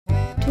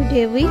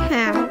Today we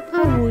have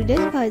a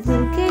wooden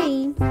puzzle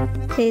game.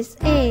 This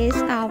is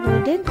a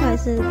wooden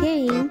puzzle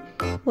game.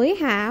 We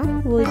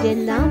have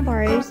wooden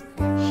numbers,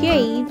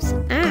 shapes,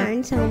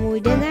 and some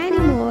wooden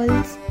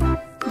animals.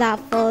 The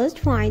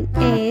first one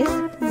is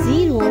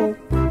 0.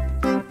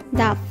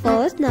 The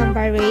first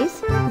number is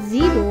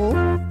 0.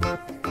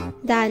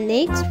 The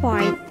next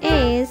one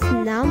is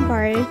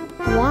number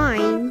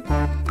 1.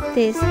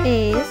 This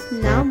is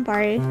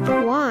number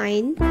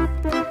 1.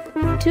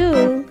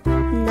 2.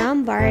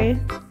 Number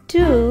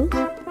 2.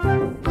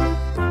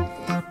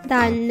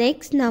 The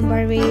next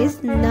number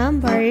is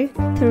number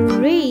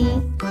 3.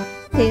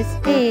 This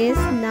is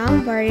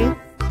number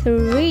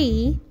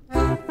 3.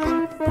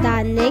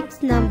 The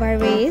next number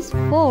is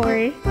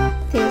 4.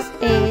 This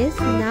is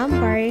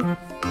number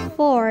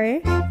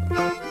 4.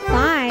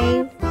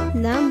 5.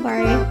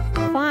 Number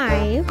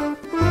 5.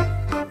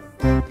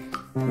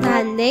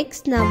 The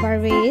next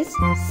number is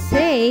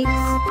 6.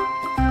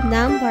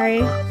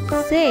 Number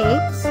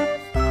 6.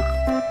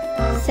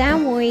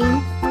 7.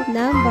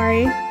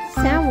 Number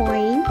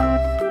 7.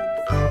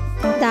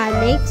 The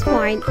next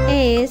one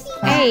is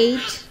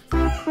 8.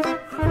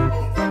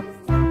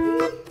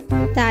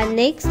 The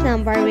next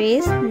number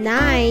is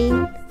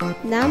 9.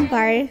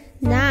 Number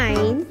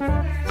 9.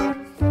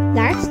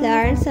 Let's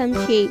learn some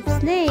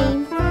shapes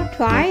name.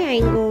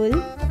 Triangle.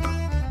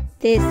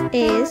 This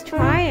is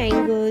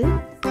triangle.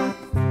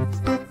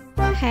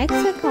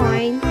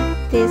 Hexagon.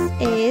 This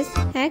is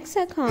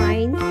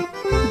hexagon.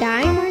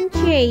 Diamond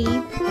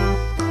shape.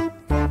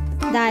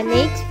 The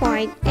next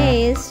one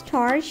is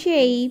star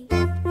shape.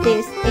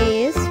 This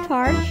is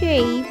star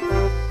shape.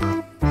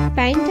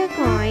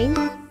 Pentagon.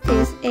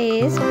 This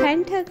is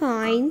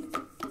pentagon.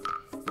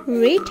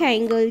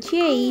 Rectangle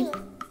shape.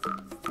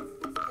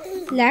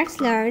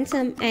 Let's learn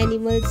some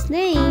animals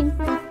name.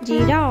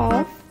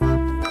 Giraffe.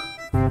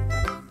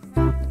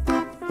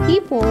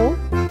 Hippo.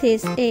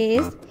 This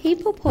is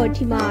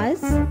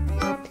hippopotamus.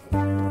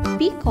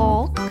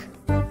 Peacock.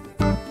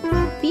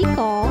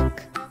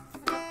 Peacock.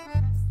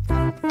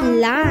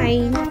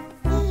 Lion.